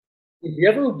If you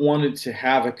ever wanted to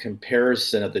have a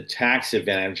comparison of the tax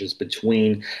advantages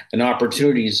between an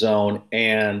opportunity zone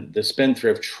and the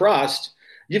Spendthrift Trust,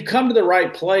 you've come to the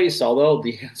right place, although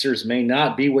the answers may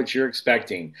not be what you're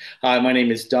expecting. Hi, my name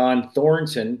is Don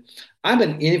Thornton. I'm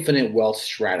an infinite wealth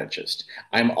strategist.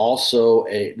 I'm also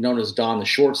known as Don the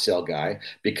short sale guy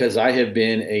because I have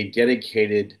been a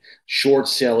dedicated short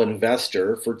sale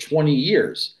investor for 20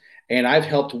 years. And I've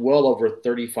helped well over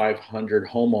 3,500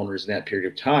 homeowners in that period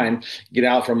of time get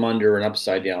out from under an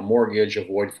upside down mortgage,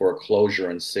 avoid foreclosure,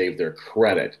 and save their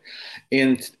credit.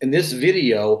 In this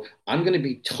video, I'm going to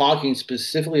be talking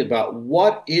specifically about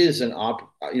what is an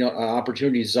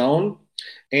opportunity zone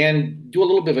and do a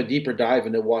little bit of a deeper dive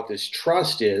into what this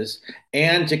trust is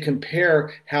and to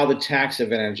compare how the tax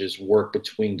advantages work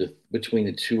between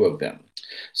the two of them.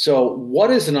 So, what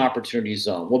is an opportunity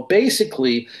zone? Well,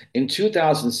 basically, in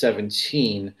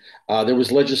 2017, there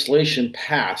was legislation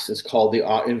passed. It's called the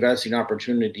Investing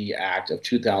Opportunity Act of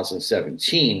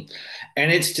 2017,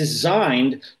 and it's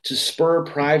designed to spur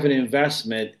private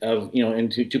investment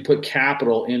and to put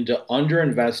capital into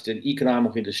underinvested,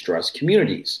 economically distressed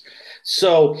communities.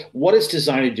 So, what it's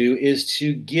designed to do is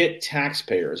to get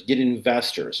taxpayers, get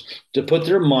investors to put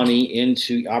their money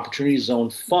into opportunity zone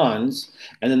funds,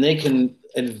 and then they can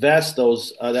invest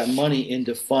that money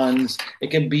into funds.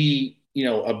 It can be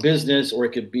a business, or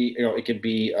it could be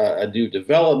a new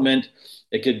development.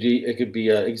 It could be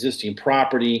existing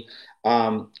property.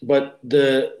 But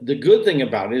the good thing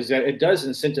about it is that it does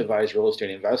incentivize real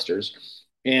estate investors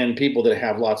and people that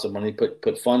have lots of money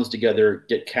put funds together,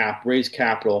 raise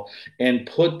capital, and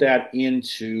put that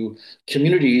into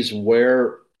communities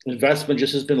where investment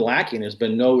just has been lacking. There's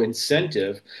been no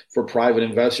incentive for private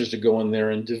investors to go in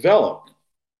there and develop.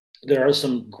 There are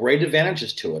some great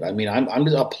advantages to it. I mean, I'm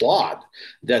to applaud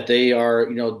that they are,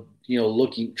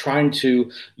 trying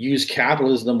to use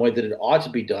capitalism the way that it ought to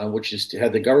be done, which is to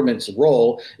have the government's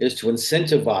role is to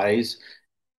incentivize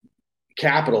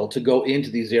capital to go into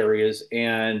these areas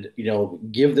and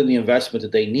give them the investment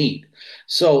that they need.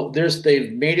 So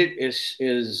they've made it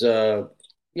as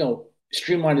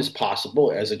streamlined as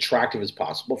possible, as attractive as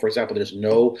possible. For example, there's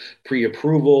no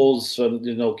pre-approvals,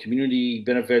 there's no community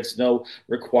benefits, no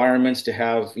requirements to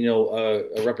have a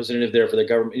representative there for the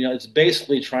government. It's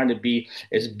basically trying to be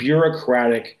as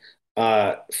bureaucratic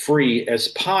free as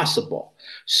possible.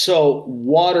 So,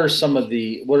 what are some of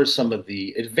the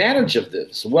advantage of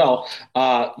this? Well,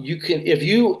 you can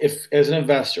if as an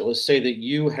investor, let's say that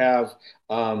you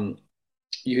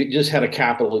just had a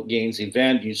capital gains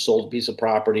event, you sold a piece of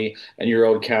property and you're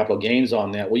owed capital gains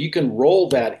on that. Well, you can roll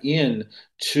that in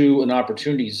to an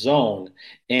opportunity zone,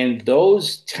 and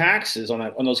those taxes on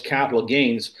those capital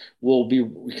gains will be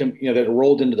that are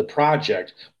rolled into the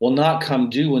project will not come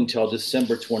due until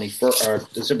December 21st or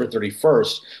December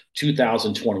 31st,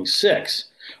 2026.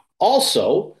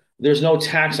 Also, there's no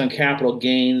tax on capital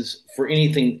gains for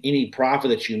any profit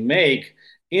that you make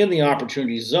in the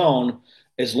opportunity zone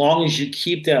as long as you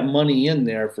keep that money in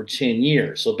there for 10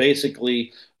 years. So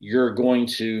basically, you're going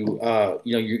to,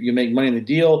 you make money in the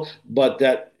deal, but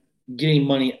that getting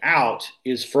money out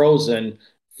is frozen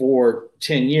for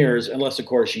 10 years, unless, of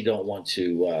course, you don't want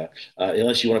to,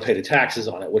 unless you want to pay the taxes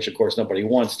on it, which, of course, nobody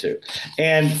wants to.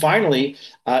 And finally,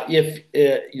 if,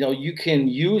 you can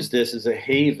use this as a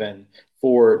haven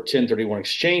for 1031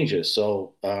 exchanges.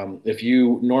 So if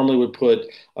you normally would put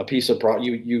a piece of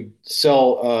you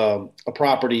sell a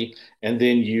property and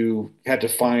then you had to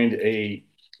find a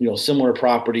similar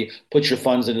property, put your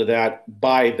funds into that,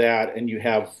 buy that, and you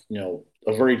have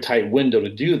a very tight window to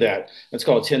do that. That's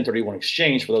called a 1031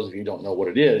 exchange for those of you who don't know what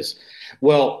it is.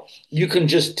 Well, you can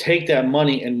just take that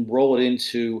money and roll it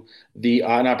into the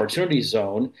an opportunity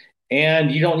zone,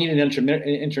 and you don't need an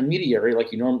intermediary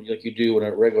like you do in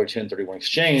a regular 1031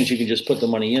 exchange. You can just put the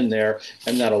money in there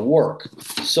and that'll work.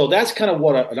 So that's kind of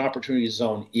what an opportunity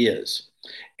zone is.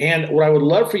 And what I would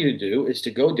love for you to do is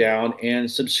to go down and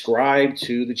subscribe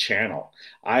to the channel.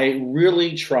 I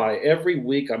really try every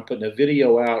week. I'm putting a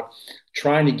video out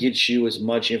trying to get you as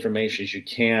much information as you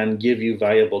can, give you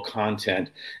valuable content.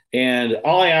 And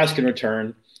all I ask in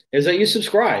return is that you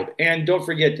subscribe, and don't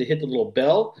forget to hit the little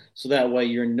bell so that way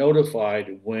you're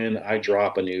notified when I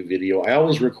drop a new video. I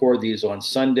always record these on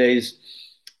Sundays.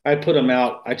 I put them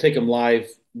out, I take them live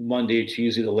Monday,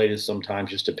 Tuesday, the latest sometimes,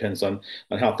 just depends on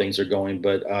how things are going.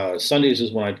 But Sundays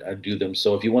is when I do them.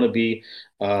 So if you want to be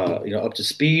up to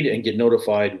speed and get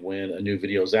notified when a new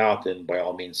video is out, then by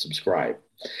all means subscribe.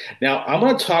 Now, I'm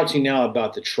going to talk to you now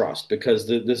about the trust because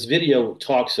this video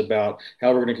talks about how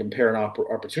we're going to compare an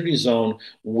opportunity zone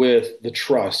with the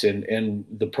trust and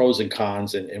the pros and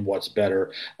cons and what's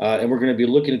better. And we're going to be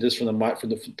looking at this through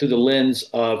the lens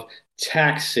of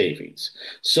tax savings.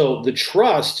 So the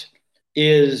trust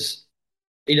is,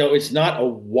 it's not a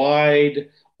wide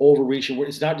overreaching.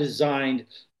 It's not designed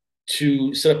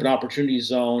to set up an opportunity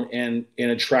zone and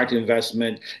attract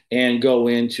investment and go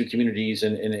into communities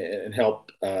and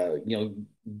help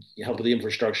help with the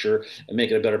infrastructure and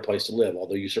make it a better place to live.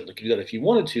 Although you certainly could do that if you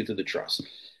wanted to through the trust.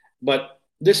 But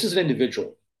this is an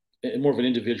individual, more of an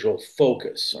individual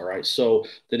focus. All right. So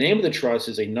the name of the trust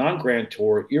is a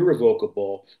non-grantor,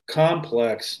 irrevocable,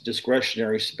 complex,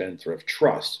 discretionary spendthrift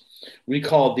trust. We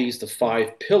call these the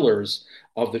five pillars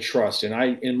of the trust.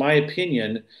 And in my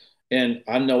opinion, and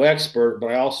I'm no expert,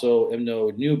 but I also am no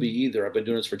newbie either. I've been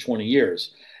doing this for 20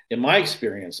 years. In my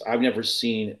experience, I've never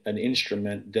seen an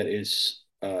instrument that is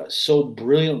so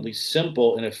brilliantly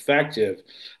simple and effective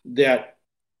that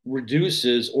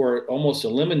reduces or almost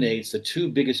eliminates the two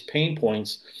biggest pain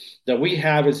points that we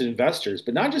have as investors,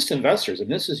 but not just investors. And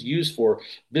this is used for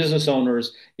business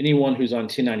owners, anyone who's on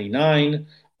 1099,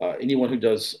 anyone who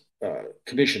does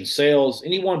commission sales,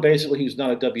 anyone basically who's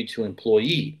not a W-2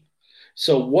 employee.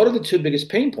 So, what are the two biggest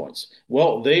pain points?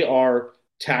 Well, they are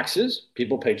taxes.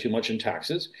 People pay too much in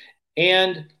taxes,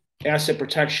 and asset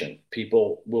protection.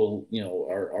 People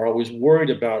are always worried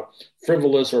about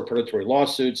frivolous or predatory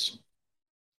lawsuits.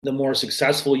 The more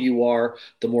successful you are,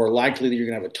 the more likely that you're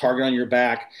going to have a target on your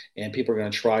back, and people are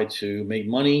going to try to make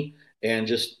money and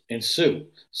sue.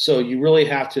 So you really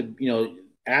have to,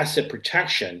 asset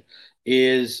protection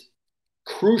is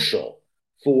crucial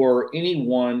for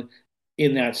anyone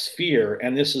in that sphere.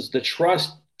 And this is the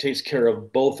trust takes care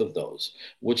of both of those,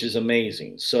 which is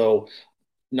amazing. So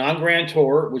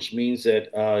non-grantor, which means that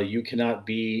you cannot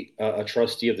be a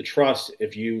trustee of the trust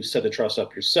if you set the trust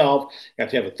up yourself. You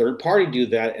have to have a third party do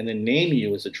that and then name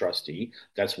you as a trustee.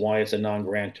 That's why it's a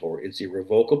non-grantor. It's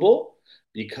irrevocable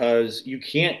because you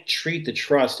can't treat the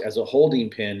trust as a holding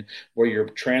pin where you're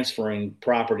transferring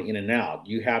property in and out.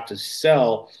 You have to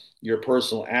sell your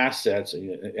personal assets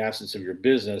and assets of your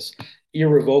business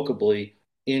irrevocably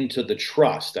into the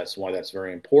trust. That's why that's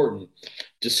very important.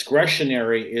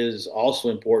 Discretionary is also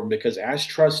important because as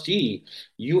trustee,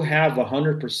 you have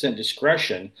 100%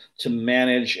 discretion to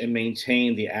manage and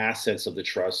maintain the assets of the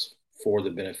trust for the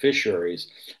beneficiaries.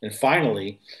 And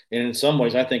finally, and in some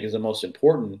ways, I think is the most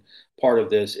important part of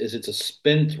this is it's a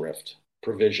spendthrift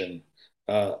provision.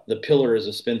 The pillar is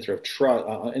a spendthrift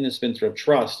trust. In the spendthrift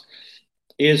trust,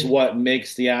 is what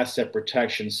makes the asset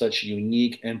protection such a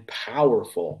unique and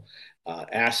powerful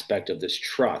aspect of this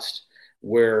trust,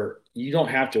 where you don't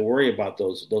have to worry about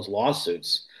those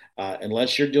lawsuits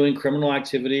unless you're doing criminal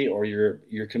activity or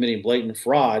you're committing blatant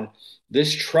fraud.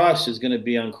 This trust is going to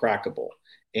be uncrackable.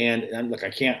 And look,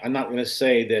 I'm not going to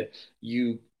say that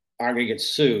you are going to get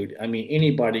sued. I mean,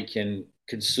 anybody can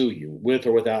sue you with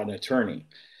or without an attorney.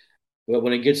 But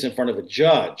when it gets in front of a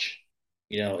judge,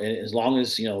 and as long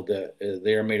as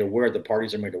they are made aware, the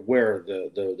parties are made aware,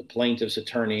 the plaintiff's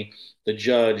attorney, the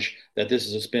judge, that this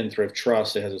is a spendthrift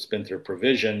trust that has a spendthrift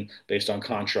provision based on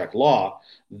contract law,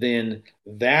 then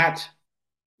that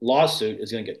lawsuit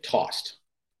is going to get tossed.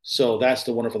 So that's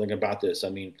the wonderful thing about this. I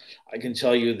mean, I can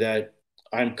tell you that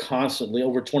I'm constantly,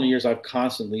 over 20 years, I've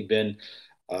constantly been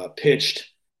pitched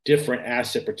different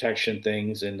asset protection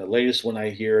things. And the latest one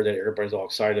I hear that everybody's all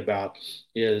excited about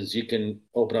is you can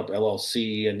open up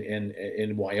LLC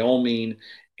in Wyoming.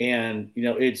 And,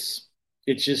 it's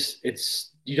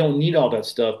you don't need all that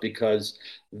stuff because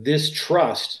this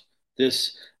trust,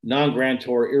 this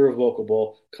non-grantor,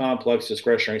 irrevocable, complex,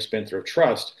 discretionary spendthrift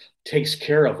trust takes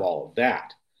care of all of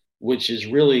that, which is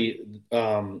really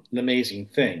an amazing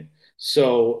thing.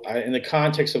 So, in the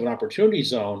context of an opportunity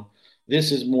zone,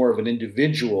 this is more of an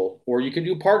individual, or you can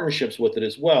do partnerships with it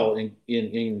as well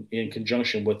in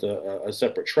conjunction with a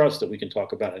separate trust that we can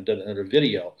talk about in another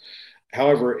video.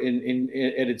 However, at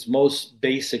its most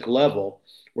basic level,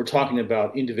 we're talking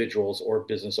about individuals or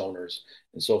business owners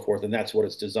and so forth, and that's what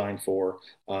it's designed for,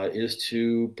 is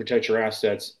to protect your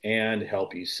assets and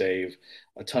help you save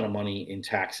a ton of money in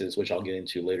taxes, which I'll get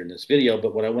into later in this video.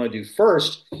 But what I want to do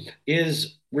first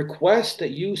is request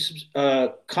that you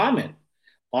comment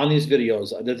on these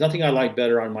videos. There's nothing I like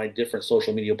better on my different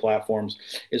social media platforms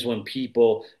is when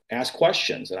people ask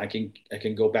questions and I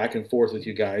can go back and forth with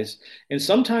you guys. And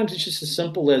sometimes it's just as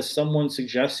simple as someone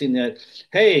suggesting that,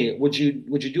 hey, would you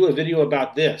do a video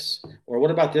about this? Or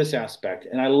what about this aspect?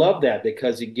 And I love that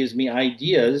because it gives me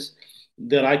ideas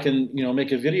that I can,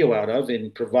 make a video out of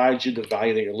and provide you the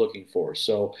value that you're looking for.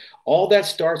 So all that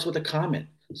starts with a comment.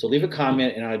 So leave a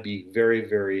comment and I'd be very,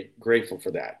 very grateful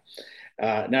for that.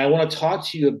 Now I want to talk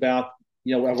to you about,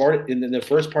 I've already in the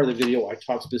first part of the video, I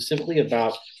talked specifically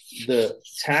about the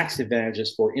tax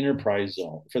advantages for enterprise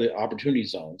zone, for the opportunity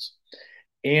zones.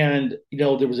 And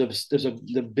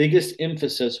the biggest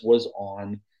emphasis was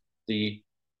on the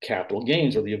capital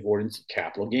gains or the avoidance of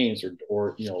capital gains,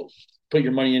 or put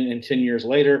your money in 10 years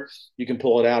later, you can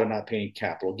pull it out and not pay any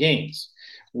capital gains.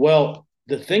 Well,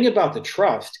 the thing about the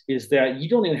trust is that you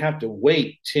don't even have to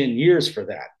wait 10 years for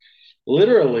that.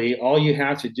 Literally, all you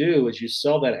have to do is you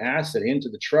sell that asset into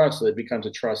the trust so that it becomes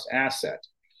a trust asset.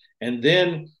 And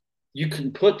then you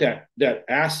can put that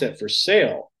asset for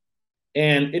sale.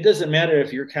 And it doesn't matter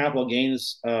if your capital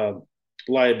gains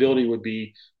liability would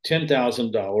be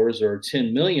 $10,000 or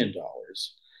 $10 million.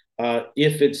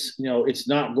 If it's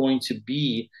not going to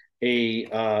be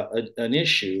an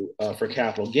issue for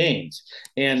capital gains.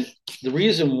 And the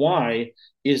reason why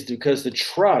is because the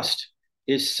trust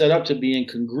is set up to be in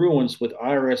congruence with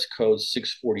IRS Code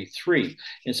 643.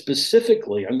 And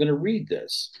specifically, I'm going to read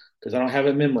this because I don't have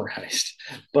it memorized,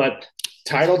 but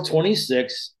Title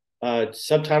 26,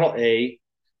 Subtitle A,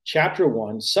 Chapter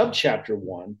 1, Subchapter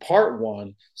 1, Part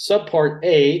 1, Subpart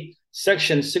A,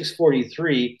 Section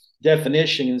 643,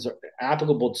 definitions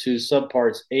applicable to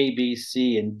subparts A, B,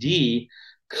 C, and D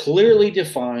clearly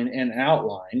define and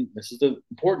outline, this is the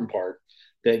important part,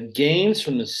 that gains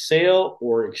from the sale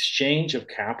or exchange of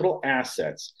capital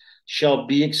assets shall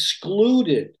be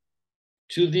excluded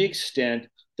to the extent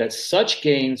that such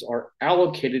gains are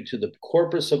allocated to the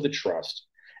corpus of the trust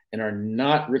and are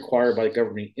not required by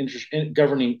the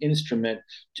governing instrument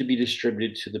to be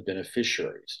distributed to the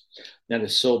beneficiaries. That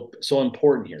is so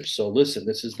important here. So listen,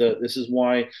 this is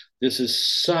why this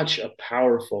is such a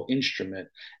powerful instrument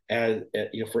as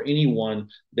for anyone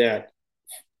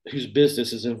whose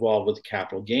business is involved with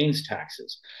capital gains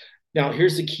taxes. Now,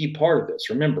 here's the key part of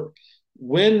this. Remember,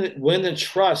 when the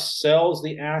trust sells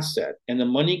the asset and the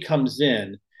money comes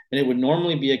in, and it would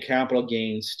normally be a capital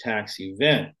gains tax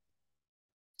event,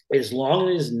 as long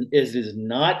as it is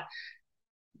not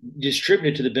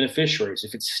distributed to the beneficiaries,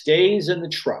 if it stays in the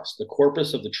trust, the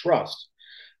corpus of the trust,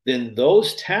 then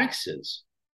those taxes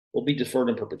will be deferred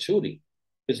in perpetuity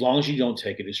as long as you don't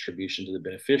take a distribution to the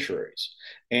beneficiaries.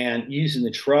 And using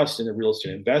the trust in the real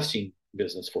estate investing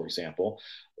business, for example,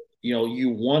 you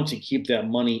want to keep that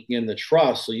money in the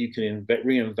trust so you can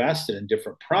reinvest it in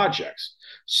different projects.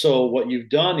 So what you've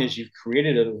done is you've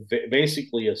created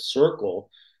basically a circle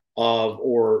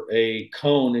or a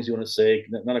cone, as you want to say,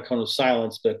 not a cone of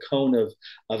silence, but a cone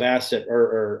of asset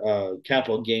or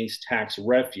capital gains tax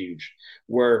refuge,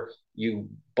 where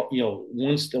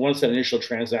once that initial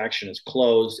transaction is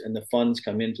closed and the funds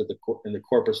come into in the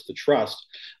corpus of the trust,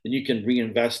 then you can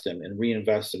reinvest them and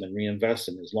reinvest them and reinvest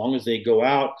them as long as they go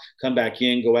out, come back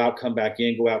in, go out, come back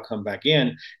in, go out, come back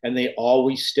in, and they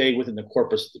always stay within the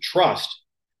corpus of the trust.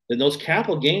 Then those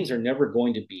capital gains are never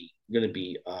going to be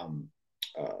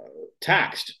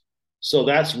taxed. So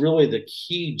that's really the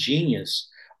key genius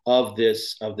of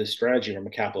this strategy from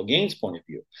a capital gains point of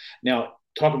view. Now,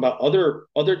 talking about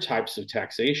other types of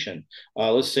taxation,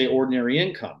 let's say ordinary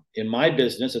income. In my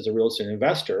business as a real estate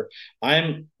investor,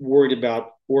 I'm worried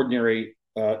about ordinary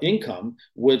income,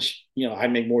 which I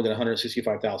make more than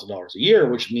 $165,000 a year,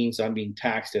 which means I would be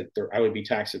taxed at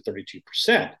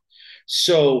 32%.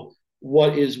 So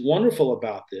what is wonderful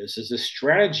about this is this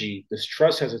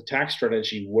trust has a tax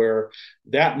strategy where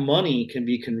that money can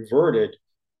be converted,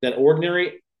 that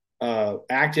ordinary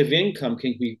active income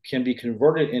can be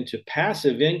converted into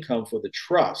passive income for the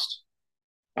trust.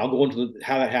 I'll go into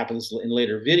how that happens in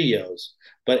later videos.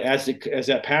 But as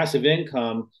that passive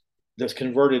income that's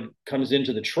converted comes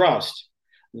into the trust,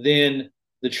 then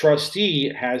the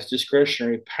trustee has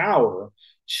discretionary power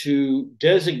to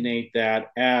designate that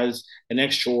as an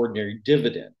extraordinary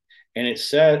dividend. And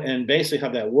basically how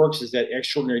that works is that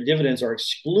extraordinary dividends are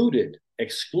excluded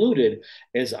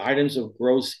as items of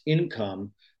gross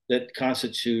income that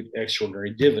constitute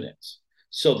extraordinary dividends.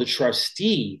 So the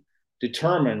trustee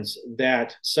determines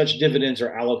that such dividends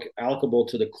are allocable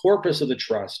to the corpus of the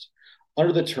trust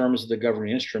under the terms of the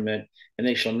governing instrument, and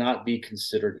they shall not be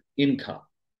considered income.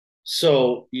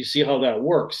 So you see how that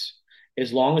works.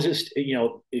 As long as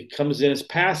it comes in as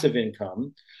passive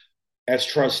income, As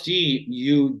trustee,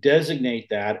 you designate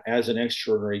that as an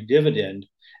extraordinary dividend,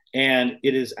 and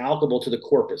it is allocable to the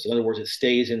corpus. In other words, it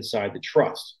stays inside the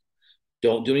trust.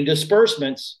 Don't do any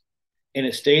disbursements, and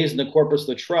it stays in the corpus of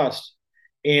the trust.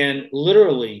 And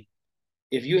literally,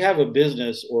 if you have a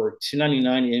business or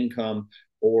 1099 income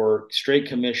or straight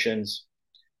commissions,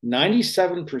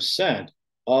 97%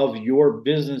 of your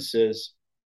business's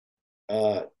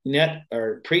net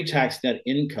or pre-tax net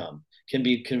income can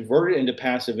be converted into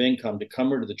passive income to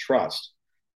come into the trust,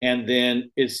 and then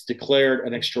it's declared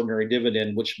an extraordinary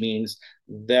dividend, which means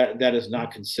that that is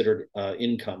not considered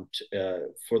income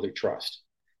for the trust.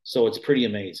 So it's pretty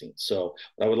amazing. So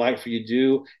what I would like for you to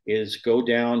do is go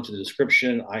down to the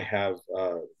description. I have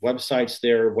websites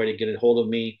there, way to get a hold of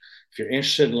me. If you're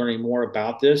interested in learning more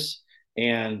about this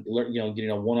and getting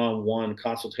a one-on-one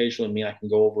consultation with me, I can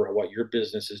go over what your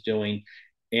business is doing,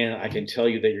 and I can tell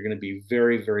you that you're going to be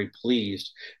very, very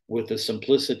pleased with the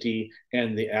simplicity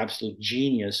and the absolute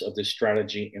genius of this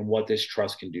strategy and what this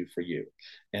trust can do for you.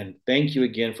 And thank you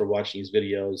again for watching these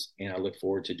videos, and I look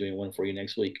forward to doing one for you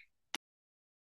next week.